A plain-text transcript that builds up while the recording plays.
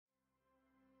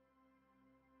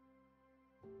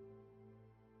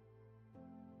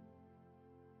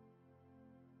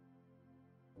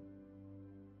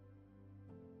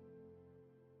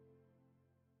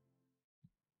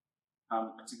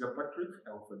I'm Atiga Patrick.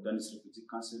 I work for Danish Refugee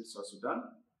Council, South Sudan.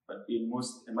 But in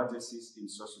most emergencies in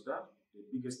South Sudan, the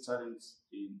biggest challenge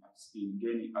in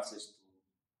gaining access to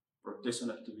protection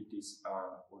activities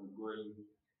are ongoing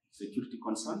security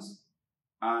concerns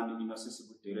and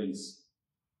inaccessible terrains.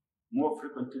 More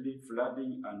frequently,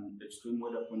 flooding and extreme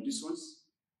weather conditions,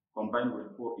 combined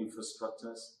with poor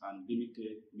infrastructures and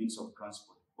limited means of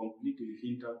transport, completely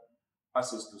hinder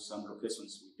access to some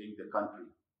locations within the country.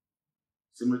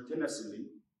 Simultaneously,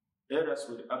 areas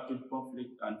with active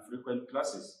conflict and frequent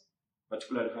clashes,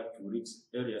 particularly hard to reach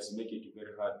areas, make it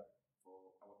very hard for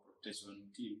our protection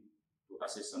team to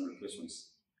access some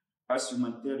locations. As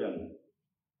humanitarian,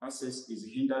 access is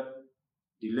hindered,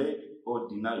 delayed, or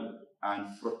denied, and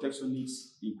protection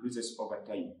needs increases over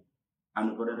time,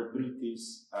 and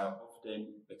vulnerabilities are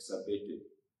often exacerbated.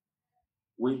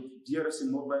 With DRC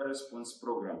Mobile Response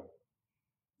Program,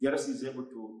 DRC is able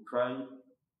to try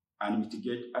and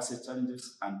mitigate access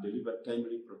challenges and deliver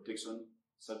timely protection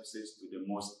services to the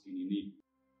most in need.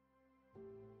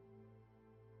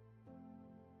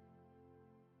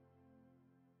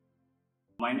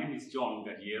 My name is John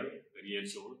Gadiel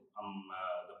Soul. I'm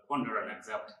the founder and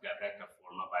executive director for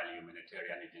Mobile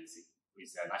Humanitarian Agency, which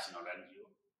is a national NGO.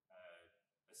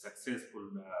 A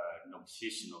successful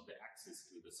negotiation of the access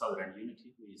to the Southern Unity,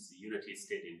 which is the Unity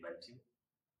State in Bantu.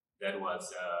 That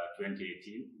was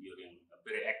 2018, during a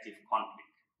very active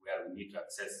conflict where we need to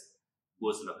access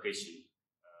both locations,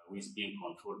 which is being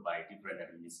controlled by different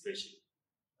administration,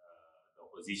 the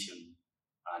opposition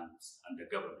and the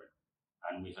government.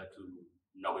 And we had to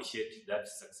negotiate that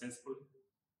successfully.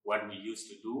 What we used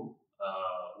to do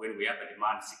when we have a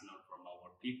demand signal from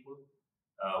our people,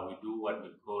 we do what we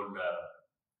call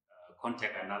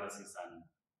contact analysis and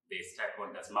the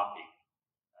stakeholders mapping.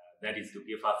 That is to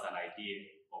give us an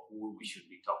idea of who we should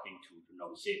be talking to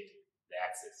negotiate the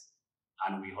access.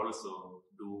 And we also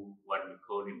do what we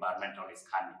call environmental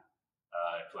scanning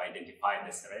to identify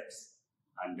the threats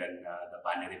and then the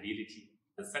vulnerability.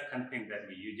 The second thing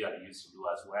that we usually used to do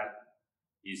as well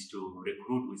is to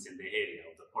recruit within the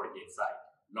area of the project site,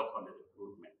 local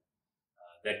recruitment.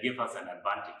 That gives us an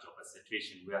advantage of a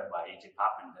situation whereby it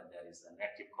happens that there is an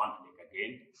active conflict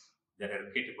again, the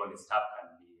relocatable staff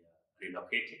can be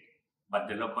relocated, but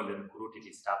the local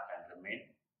recruited staff can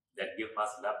remain. That gives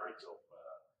us leverage of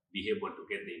be able to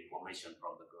get the information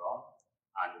from the ground,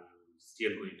 and we're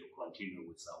still going to continue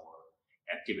with our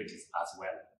activities as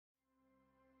well.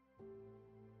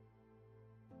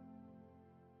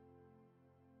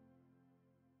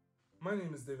 My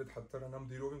name is David Hattar and I'm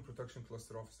the Roving Protection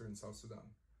Cluster Officer in South Sudan.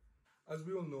 As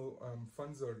we all know,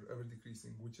 funds are ever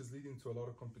decreasing, which is leading to a lot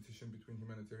of competition between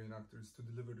humanitarian actors to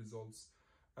deliver results.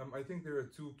 I think there are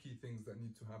two key things that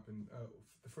need to happen.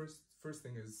 The first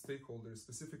thing is stakeholders,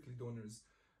 specifically donors,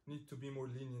 need to be more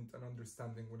lenient and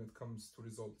understanding when it comes to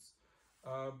results.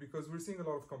 Because we're seeing a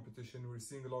lot of competition, we're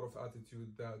seeing a lot of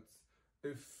attitude that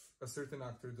if a certain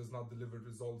actor does not deliver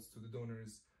results to the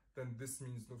donors, then this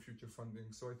means no future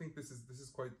funding. So I think this is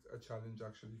quite a challenge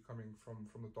actually coming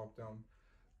from the top down.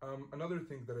 Another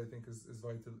thing that I think is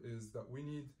vital is that we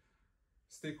need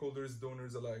stakeholders,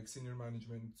 donors alike, senior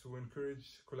management to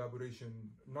encourage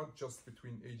collaboration, not just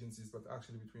between agencies, but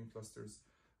actually between clusters.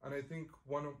 And I think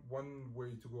one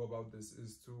way to go about this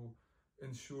is to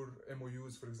ensure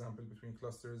MOUs, for example, between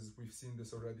clusters. We've seen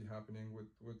this already happening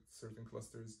with certain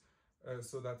clusters.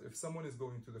 So that if someone is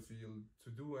going to the field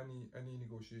to do any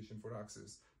negotiation for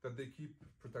access, that they keep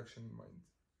protection in mind.